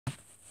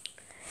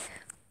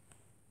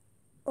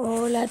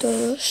Hola a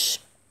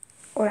todos.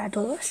 Hola a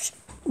todos.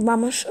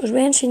 Os voy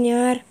a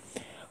enseñar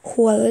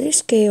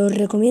jugadores que os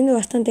recomiendo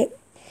bastante.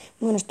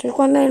 Bueno, estoy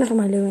jugando en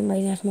INAZUMA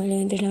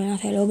 11, es la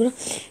amenaza del ogro.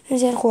 Voy a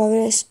enseñar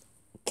jugadores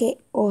que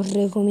os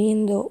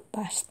recomiendo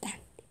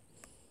bastante.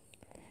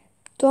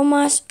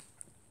 Thomas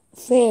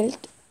Feld,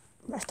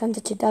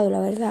 bastante chetado la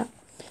verdad.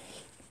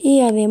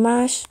 Y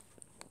además,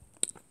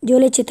 yo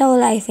le he chetado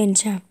la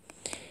defensa.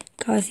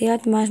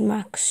 Capacidad más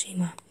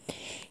máxima.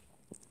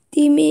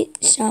 Timmy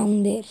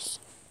Saunders.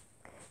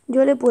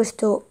 Yo le he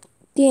puesto,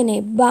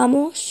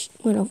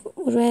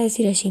 os voy a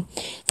decir así.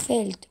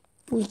 Feld,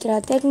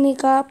 ultra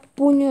técnica,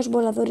 puños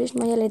voladores,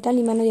 malla letal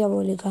y mano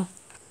diabólica.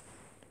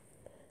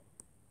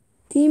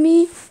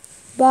 Timmy,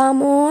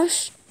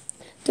 vamos,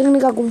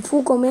 técnica kung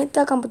fu,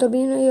 cometa, campo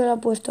torpedo, yo le he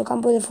puesto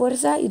campo de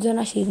fuerza y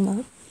zona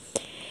sigma.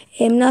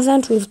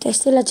 Nathan Swift,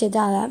 esta es la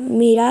chetada,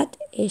 mirad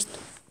esto.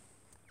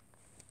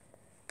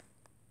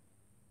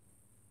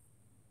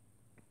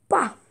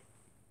 ¡Pah!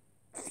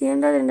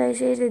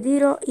 136 de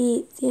tiro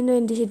y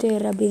 127 de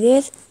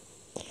rapidez.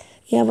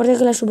 Y aparte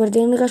que las super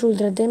técnicas,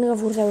 ultra técnica,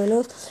 fuerza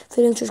veloz,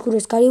 Ferenc oscuro,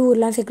 Excalibur,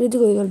 lance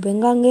crítico y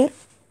doppelganger.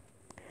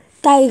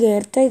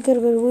 Tiger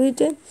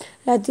Berguite,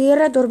 la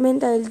tierra,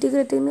 tormenta del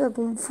tigre, técnica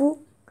kung fu.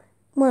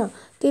 Bueno,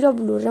 tiro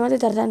plus, remate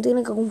tarzán,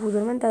 técnica kung fu,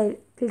 tormenta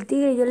del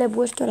tigre y yo le he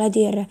puesto la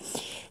tierra.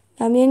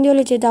 También yo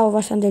le he chetado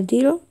bastante el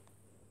tiro.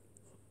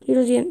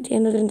 Tiro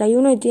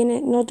 131 y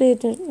no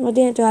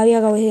tiene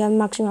todavía capacidad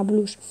máxima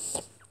plus.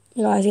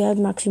 Capacidad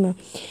máxima.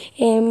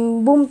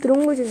 Boom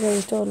trungo, si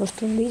sabéis todos los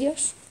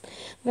trumbillos.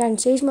 Gran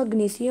 6,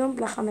 magnición,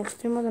 plagame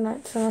extremo,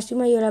 zona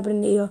sigma, yo lo he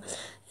aprendido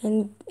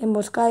en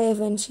emboscada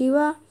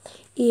defensiva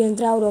y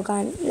entrada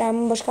huracán. La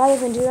emboscada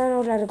defensiva no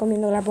os la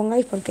recomiendo que la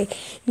pongáis porque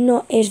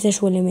no es de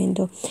su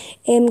elemento.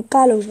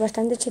 Kalos,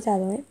 bastante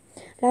chetado,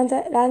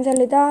 lanza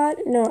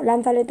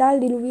letal,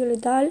 diluvio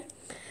letal,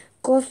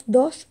 COF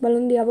 2,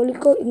 balón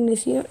diabólico,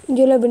 ignición.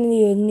 Yo lo he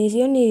aprendido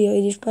ignición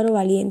y disparo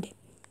valiente.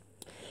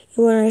 Y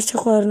bueno, a este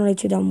jugador no le he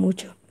chetado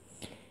mucho.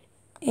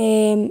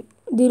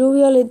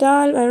 Diluvio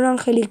letal, balón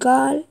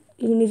angelical,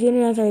 ignición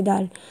y lanza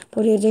letal.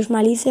 Por cierto, es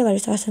malice, vale,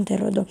 está bastante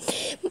roto.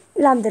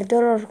 Lancer,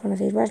 todos los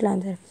conocéis, vas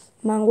Lancer.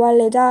 Mangual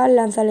letal,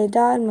 lanza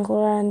letal,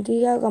 mejor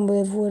garantía, campo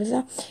de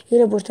fuerza. Y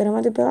le he puesto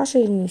remate pegaso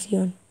e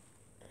ignición.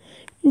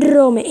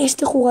 Rome,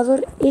 este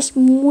jugador es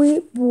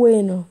muy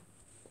bueno.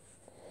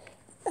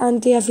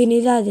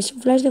 Antiafinidades,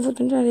 flash de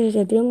fotones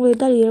de triángulo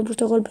letal y yo le he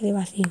puesto golpe de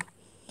vacío.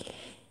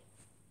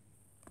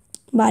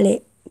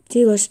 Vale,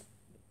 chicos,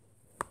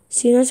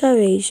 si no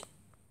sabéis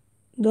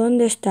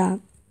dónde está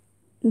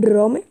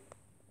Rome,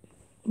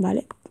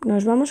 vale,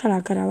 nos vamos a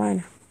la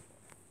caravana.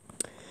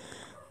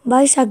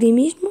 Vais aquí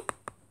mismo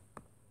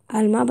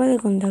al mapa de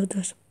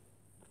contactos.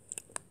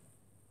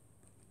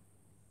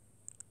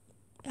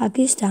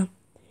 Aquí está.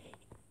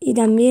 Y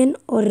también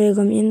os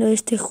recomiendo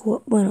este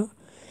juego. Bueno,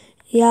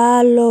 ya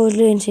os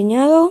lo he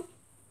enseñado.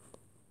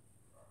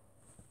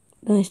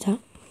 ¿Dónde está?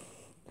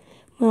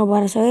 Bueno,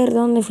 para saber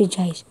dónde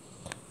ficháis.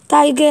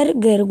 Tiger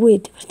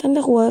Gerwit,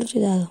 bastante jugador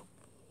chetado.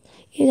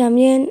 Y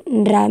también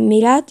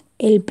mirad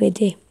el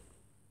PT.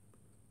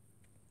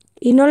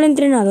 Y no lo he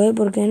entrenado,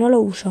 porque no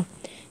lo uso.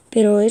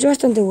 Pero es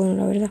bastante bueno,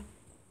 la verdad.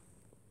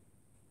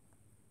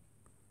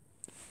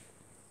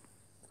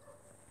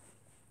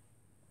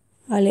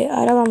 Vale,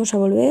 ahora vamos a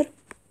volver.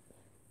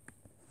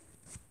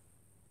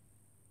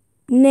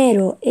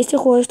 Nero, este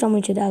juego está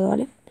muy chetado,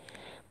 ¿vale?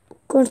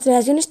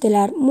 Constelación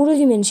estelar, muro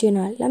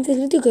dimensional, lance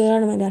crítico y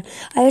gran metal.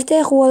 A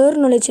este jugador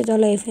no le he chetado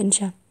la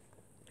defensa.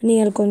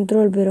 Ni el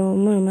control, pero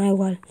bueno, me da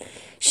igual.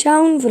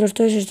 Shaun, pero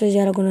todos estos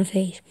ya lo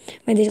conocéis.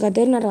 Metis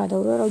Gaterna, Regata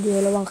Aurora, Ayudo,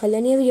 Evangel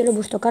de Nieve. Yo le he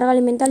puesto carga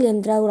elemental y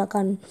entrada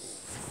huracán.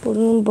 Por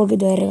un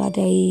poquito de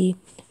regate ahí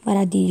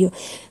baratillo.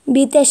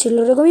 Vitesse,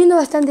 lo recomiendo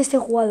bastante este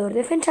jugador.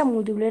 Defensa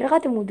múltiple,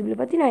 regate múltiple,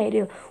 patín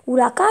aéreo,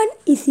 huracán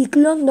y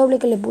ciclón doble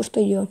que le he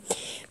puesto yo.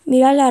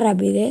 Mirad la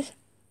rapidez.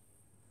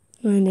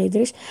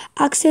 93.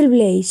 Axel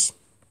Blaze.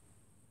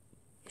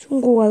 Es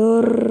un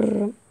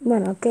jugador...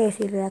 Bueno, ¿qué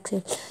decir de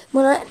Axel?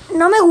 Bueno,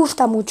 no me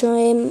gusta mucho.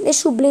 Es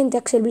suplente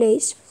Axel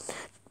Blaze.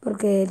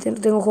 Porque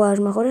tengo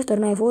jugadores mejores.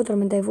 Tornado de fuego,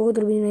 tormenta de fuego,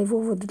 turbina de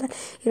fuego, total.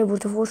 Y le he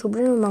puesto fuego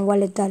supremo y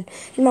mangual letal.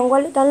 El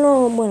mangual letal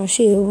no... Bueno,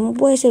 sí,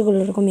 puede ser que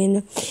lo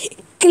recomiendo.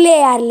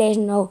 Clearless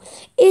no.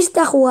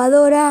 Esta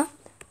jugadora...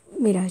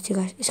 Mirad,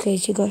 chicas. Es que,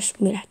 chicos,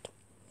 mirad.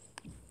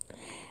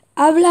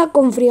 Habla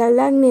con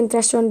frialdad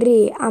mientras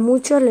sonríe. A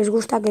muchos les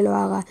gusta que lo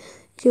haga.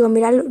 Digo,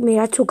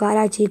 mirad su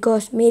cara,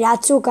 chicos. Mirad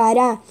su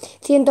cara.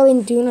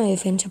 121 de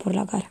defensa por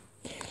la cara.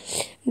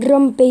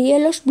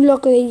 Rompehielos,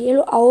 bloque de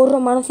hielo, ahorro,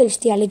 mano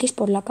celestial, X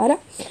por la cara.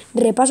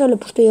 Repaso lo he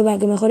puesto yo para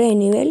que mejore de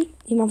nivel.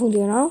 Y me ha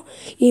funcionado.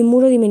 Y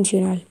muro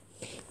dimensional.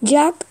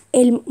 Jack,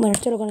 bueno,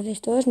 esto lo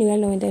conocéis todos.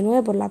 Nivel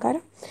 99 por la cara.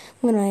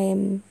 Bueno,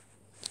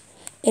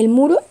 el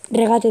muro,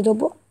 regate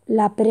topo,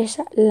 la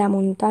presa, la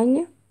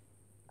montaña,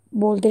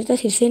 voltereta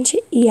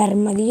circense y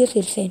armadillo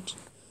circense.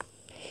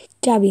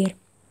 Xavier.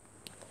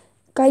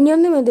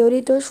 Cañón de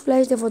meteoritos,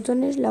 flash de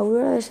fotones, la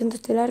aurora, descenso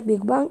estelar,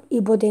 Big Bang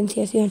y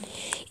potenciación.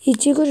 Y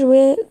chicos,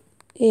 voy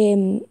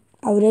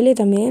Aurelia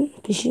también.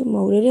 Sí,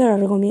 Aurelia la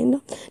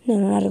recomiendo. No,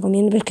 no la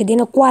recomiendo, pero es que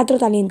tiene 4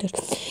 talentos.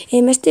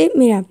 Este,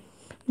 mira,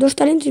 2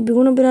 talentos y pegó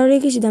un operador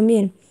X y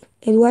también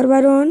Eduard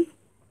Barón.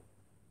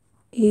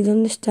 ¿Y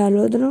dónde está el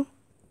otro?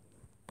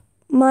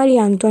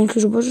 María Antoine, que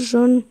supongo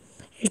son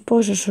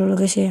esposos o lo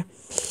que sea.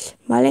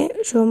 ¿Vale?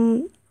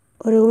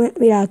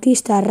 Mira, aquí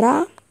está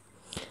Ra.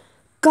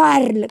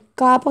 Carl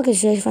Capa, que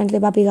si sois fans de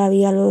Papi Gaby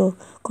ya lo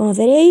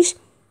conoceréis.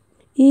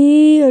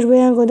 Y os voy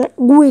a encontrar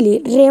Willy,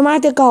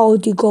 remate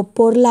caótico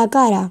por la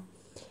cara.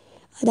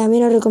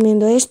 También os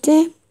recomiendo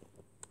este.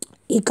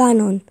 Y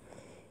Canon.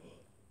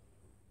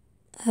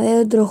 A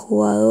ver, otro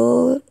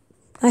jugador.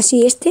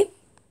 Así, este.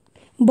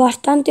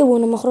 Bastante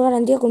bueno, mejor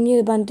garantía colmillo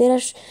de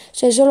panteras. O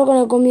sea, solo con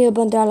el colmillo de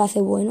pantera lo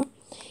hace bueno.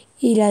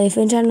 Y la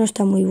defensa no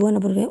está muy buena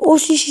porque... Oh,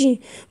 sí, sí,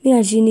 sí.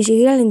 Mira, si ni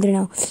siquiera lo he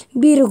entrenado.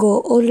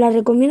 Virgo, os la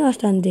recomiendo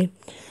bastante.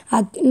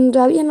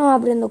 Todavía no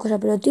aprendo cosas,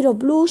 pero tiro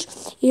plus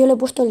y yo le he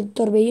puesto el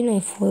torbellino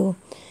de fuego.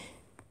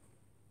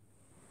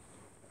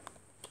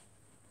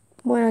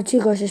 Bueno,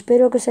 chicos,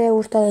 espero que os haya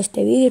gustado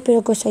este vídeo.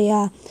 Espero que os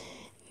haya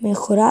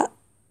mejorado.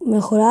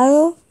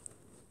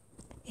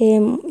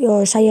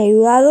 Os haya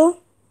ayudado.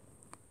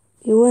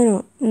 Y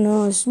bueno,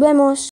 nos vemos.